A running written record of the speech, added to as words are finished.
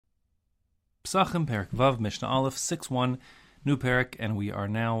Pesachim, Perek Vav, Mishnah Aleph, 6.1, new Perek, and we are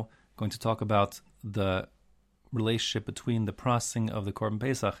now going to talk about the relationship between the processing of the Korban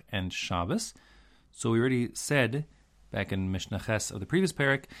Pesach and Shabbos. So we already said, back in Mishnah Ches of the previous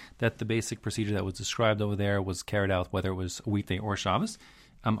Perek, that the basic procedure that was described over there was carried out whether it was a weekday or Shabbos.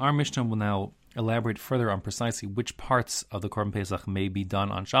 Our Mishnah will now elaborate further on precisely which parts of the Korban Pesach may be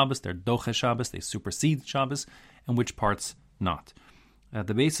done on Shabbos. They're Doche Shabbos, they supersede Shabbos, and which parts not.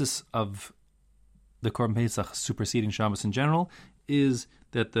 The basis of the Korban Pesach superseding Shabbos in general is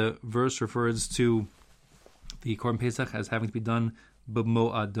that the verse refers to the Korban Pesach as having to be done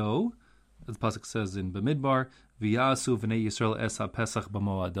b'mo'ado. The pasuk says in Bamidbar, "V'yasu v'nei Yisrael es ha-Pesach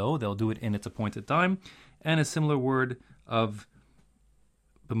b'mo'ado." They'll do it in its appointed time, and a similar word of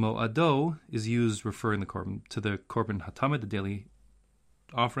b'mo'ado is used referring to the Korban Hatamid, the daily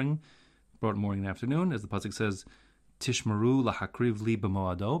offering brought morning and afternoon, as the pasuk says, Tishmaru lahakriv li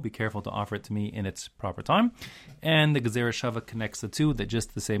b'mo'ado. Be careful to offer it to me in its proper time. And the Gezerah Shava connects the two, that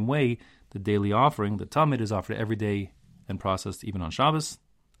just the same way the daily offering, the Tamid, is offered every day and processed even on Shabbos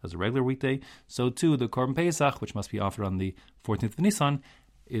as a regular weekday. So too, the Korban Pesach, which must be offered on the 14th of Nisan,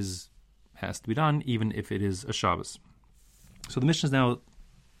 has to be done even if it is a Shabbos. So the Mishnah is now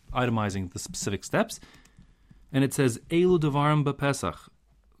itemizing the specific steps, and it says, Eilu devarim b'Pesach.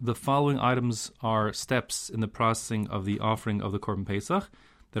 The following items are steps in the processing of the offering of the Korban Pesach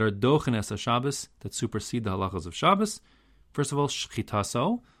that are dochen es Shabbos, that supersede the halachas of Shabbos. First of all,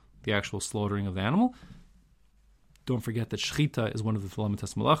 shchitaso, the actual slaughtering of the animal. Don't forget that shchita is one of the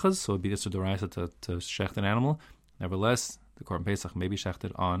filamentas malachas, so it would be Isser D'Oraisa to shecht an animal. Nevertheless, the Korban Pesach may be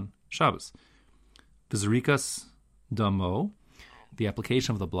shechted on Shabbos. The zerikas damo, the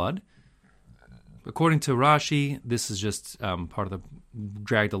application of the blood. According to Rashi, this is just part of the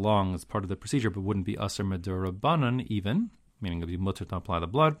dragged along as part of the procedure, but wouldn't be aser medurabanan even, meaning it would be mutter to apply the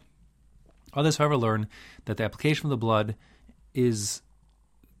blood. Others, however, learn that the application of the blood is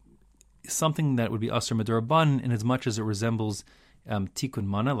something that would be aser medurabanan in as much as it resembles tikkun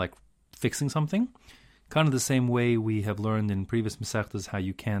mana, like fixing something. Kind of the same way we have learned in previous Masechtas how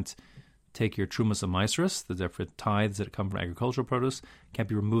you can't take your trumas amaisrus, the different tithes that come from agricultural produce, can't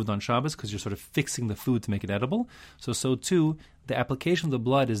be removed on Shabbos because you're sort of fixing the food to make it edible. So too, the application of the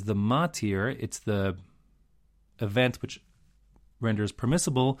blood is the matir, it's the event which renders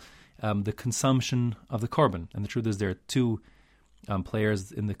permissible the consumption of the korban. And the truth is there are two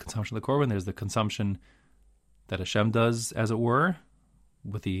players in the consumption of the korban. There's the consumption that Hashem does, as it were,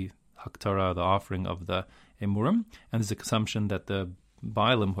 with the haktara, the offering of the emurim, and there's the consumption that the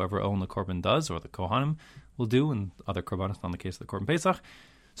Bailim, whoever own the korban, does, or the kohanim will do, and other korbanos, in the case of the korban Pesach.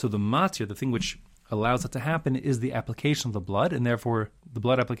 So the matir, the thing which allows that to happen, is the application of the blood, and therefore the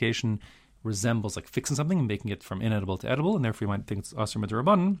blood application resembles like fixing something and making it from inedible to edible, and therefore you might think it's aser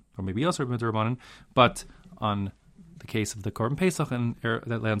midrabanan, or maybe aser midrabanan, but on the case of the korban Pesach and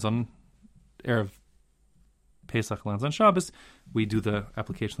that lands on Erev Pesach lands on Shabbos, we do the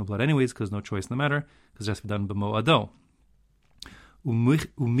application of the blood anyways, because no choice in the matter, because it has to be done b'mo'ado.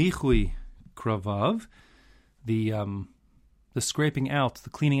 Umichui kravav, the scraping out,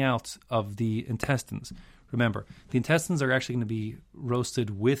 the cleaning out of the intestines. Remember, the intestines are actually going to be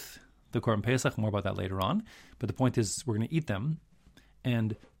roasted with the Korban Pesach. More about that later on. But the point is, we're going to eat them.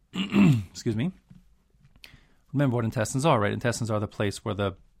 And, excuse me, remember what intestines are, right? Intestines are the place where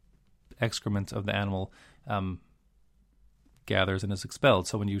the excrement of the animal gathers and is expelled.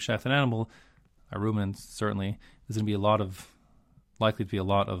 So when you shecht an animal, a ruminant, certainly, there's going to be likely to be a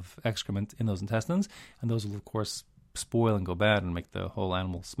lot of excrement in those intestines, and those will of course spoil and go bad and make the whole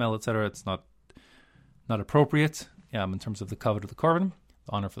animal smell, etc. It's not appropriate in terms of the covet of the korban,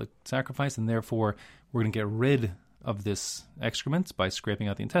 the honor for the sacrifice, and therefore we're going to get rid of this excrement by scraping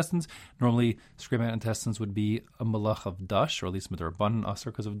out the intestines. Normally, scraping out intestines would be a malach of dash, or at least midrabanan aser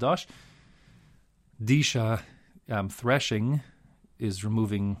because of dash. Disha, threshing, is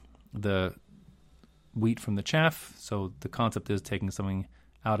removing the wheat from the chaff. So the concept is taking something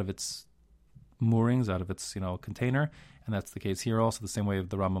out of its moorings, out of its container, and that's the case here also. The same way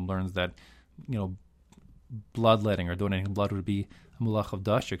the Rambam learns that bloodletting or donating blood would be a malach of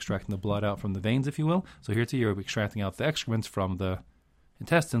dash, extracting the blood out from the veins, if you will. So here too, you're extracting out the excrements from the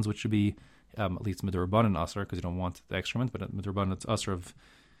intestines, which should be at least midrabanan aser, because you don't want the excrement, but at midrabanan it's aser of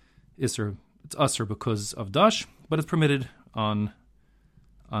iser. It's aser because of dash, but it's permitted on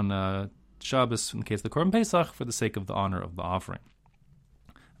Shabbos, in the case of the Korban Pesach, for the sake of the honor of the offering.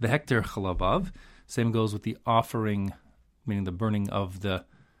 The hekter chalavav, same goes with the offering, meaning the burning of the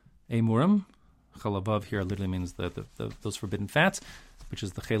emurim. Chalavav here literally means those forbidden fats, which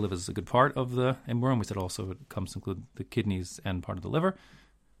is the chalev is a good part of the emurim. We said also it comes to include the kidneys and part of the liver.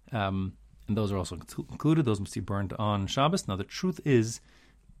 And and those are also included. Those must be burned on Shabbos. Now, the truth is,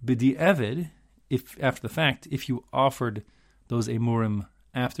 b'di'evid, if after the fact, if you offered those emurim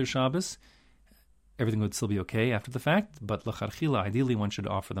after Shabbos, everything would still be okay after the fact. But l'charchila, ideally, one should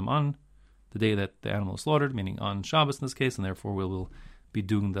offer them on the day that the animal is slaughtered, meaning on Shabbos in this case, and therefore we will be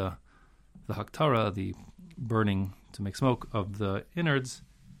doing the haktara, the burning to make smoke of the innards,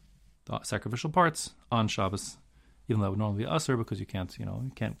 the sacrificial parts, on Shabbos, even though it would normally be usher because you can't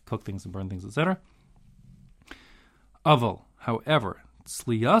cook things and burn things, etc. Aval, however,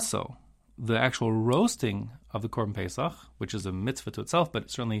 tzliyaso, the actual roasting of the Korban Pesach, which is a mitzvah to itself, but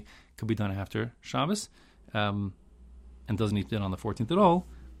it certainly could be done after Shabbos, and doesn't need to be done on the 14th at all,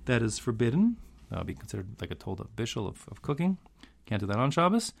 that is forbidden. That would be considered like a told bishul of cooking. Can't do that on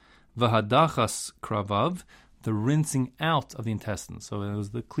Shabbos. V'hadachas kravav, the rinsing out of the intestines. So it was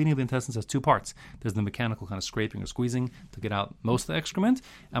the cleaning of the intestines has two parts. There's the mechanical kind of scraping or squeezing to get out most of the excrement,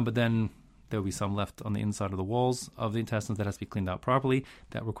 but then there will be some left on the inside of the walls of the intestines that has to be cleaned out properly.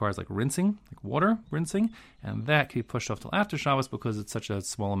 That requires like rinsing, like water rinsing, and that can be pushed off till after Shabbos because it's such a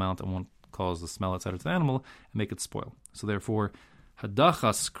small amount and won't cause the smell outside of the animal and make it spoil. So therefore,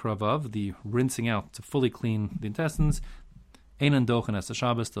 hadachas kravav, the rinsing out to fully clean the intestines, einan dochen as the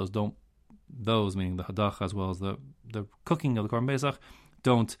Shabbos, those meaning the hadacha as well as the cooking of the Korban Pesach,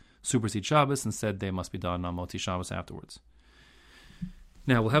 don't supersede Shabbos. Instead, they must be done on Motzi Shabbos afterwards.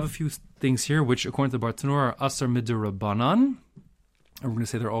 Now, we'll have a few things here which, according to the Bartanura, are asar midirabanan, and we're going to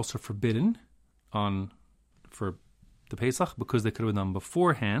say they're also forbidden for the Pesach because they could have been done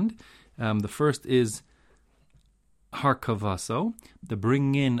beforehand. The first is harkavaso, the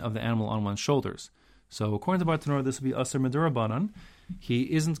bringing in of the animal on one's shoulders. So, according to Bartanura, this would be asar midirabanan.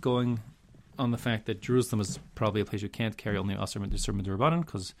 He isn't going on the fact that Jerusalem is probably a place you can't carry only asar midirabanan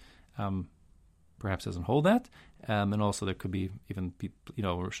because perhaps doesn't hold that. And also there could be even,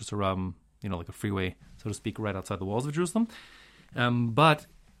 Rosh Hashanah, like a freeway, so to speak, right outside the walls of Jerusalem. But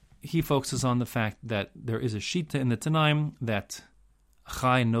he focuses on the fact that there is a shita in the Tanaim that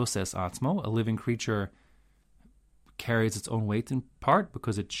chai noses atzmo, a living creature carries its own weight in part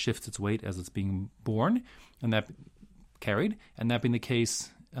because it shifts its weight as it's being born, and that being the case,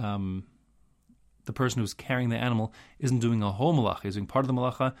 the person who's carrying the animal isn't doing a whole malacha. He's doing part of the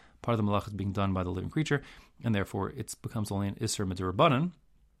malacha. Part of the malacha is being done by the living creature, and therefore it becomes only an isser midirabanan,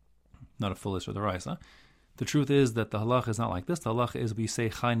 not a full isser d'oraisa. The truth is that the halacha is not like this. The halacha is we say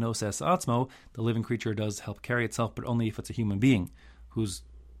chai noses atzmo, the living creature does help carry itself, but only if it's a human being who's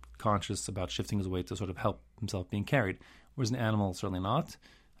conscious about shifting his weight to sort of help himself being carried. Whereas an animal, certainly not.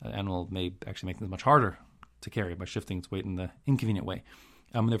 An animal may actually make things much harder to carry by shifting its weight in the inconvenient way.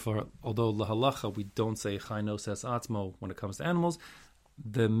 Therefore, although lahalacha we don't say chai noses atzmo when it comes to animals,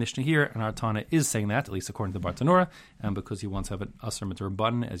 the Mishnah here and our Tana is saying that, at least according to the Bartanura, and because he wants to have an asar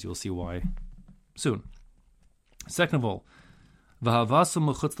midirabanan, as you'll see why soon. Second of all, v'havasu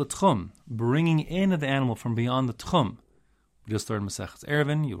mechutz l'tchum, bringing in the animal from beyond the tchum. We just learned Masechtas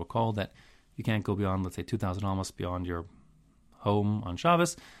Erevin. You recall that you can't go beyond, let's say, 2,000 amos beyond your home on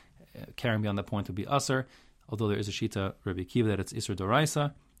Shabbos. Carrying beyond that point would be asar. Although there is a shita Rabbi Akiva that it's isser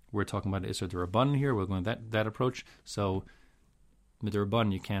d'oraisa, we're talking about isser d'rabbanan here. We're going that approach. So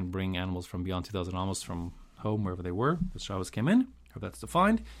midirabanan, you can't bring animals from beyond 2,000 amos from home wherever they were. The Shabbos came in, or that's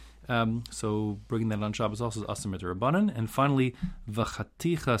defined. So bringing that on Shabbos also is asar midirabanan. And finally,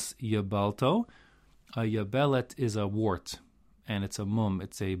 v'chatichas yabalto. A yabelet is a wart, and it's a mum.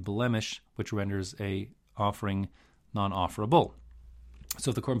 It's a blemish which renders a offering non-offerable.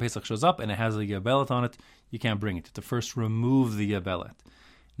 So if the Korban Pesach shows up and it has a yabelet on it, you can't bring it. To first remove the yabelet.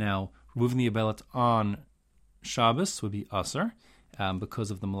 Now, removing the yabelet on Shabbos would be asar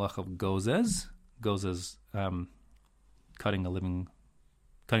because of the malach of gozes. Gozes, cutting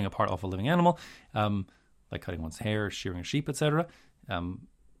a part off a living animal, like cutting one's hair, shearing a sheep, etc.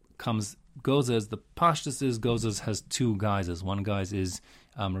 Comes gozes. The pashtus is gozes has two guises. One guise is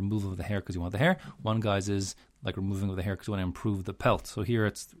removal of the hair because you want the hair. One guise is like removing of the hair because you want to improve the pelt. So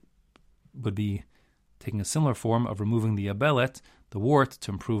here would be taking a similar form of removing the yabelet, the wart,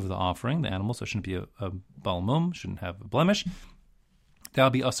 to improve the offering, the animal. So it shouldn't be a balmum, shouldn't have a blemish. That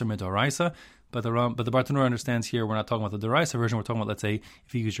would be asar midoraisa. But the Bartanura understands here we're not talking about the doraisa version. We're talking about, let's say,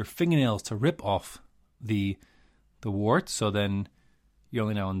 if you use your fingernails to rip off the wart, so then you're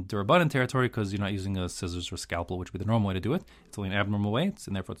only now in Durabanan territory because you're not using a scissors or scalpel, which would be the normal way to do it. It's only an abnormal way,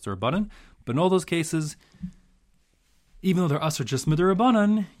 and therefore it's Durabanan. But in all those cases, even though they're asr just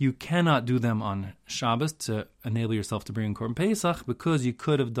midurabanan, you cannot do them on Shabbos to enable yourself to bring in Korban Pesach because you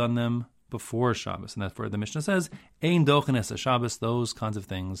could have done them before Shabbos. And that's where the Mishnah says, Ein dochen es Shabbos, those kinds of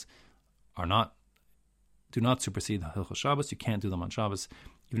things do not supersede the Hilchos Shabbos. You can't do them on Shabbos.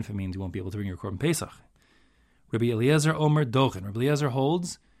 even if it means you won't be able to bring your Korban Pesach. Rabbi Eliezer Omer Dochen. Rabbi Eliezer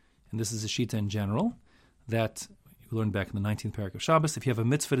holds, and this is a shita in general, that we learned back in the 19th parak of Shabbos, if you have a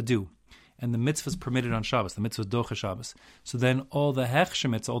mitzvah to do, and the mitzvah is permitted on Shabbos, the mitzvah is Docha Shabbos, so then all the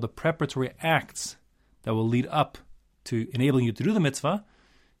hechshemitz, all the preparatory acts that will lead up to enabling you to do the mitzvah,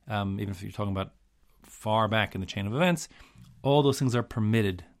 even if you're talking about far back in the chain of events, all those things are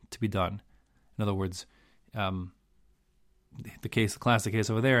permitted to be done. In other words, the classic case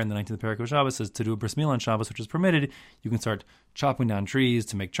over there in the 19th parak of Shabbos is to do a bris milah on Shabbos, which is permitted. You can start chopping down trees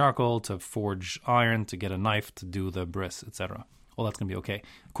to make charcoal, to forge iron, to get a knife to do the bris, etc. All that's going to be okay,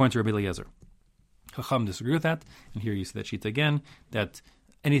 according to Rabbi Eliezer. Chacham disagree with that, and here you see that shita again, that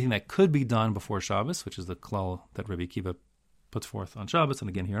anything that could be done before Shabbos, which is the klal that Rabbi Akiva puts forth on Shabbos, and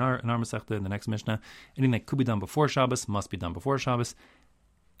again here in our Masechta, in the next Mishnah, anything that could be done before Shabbos must be done before Shabbos.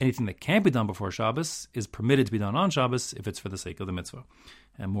 Anything that can't be done before Shabbos is permitted to be done on Shabbos if it's for the sake of the mitzvah.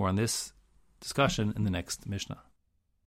 And more on this discussion in the next Mishnah.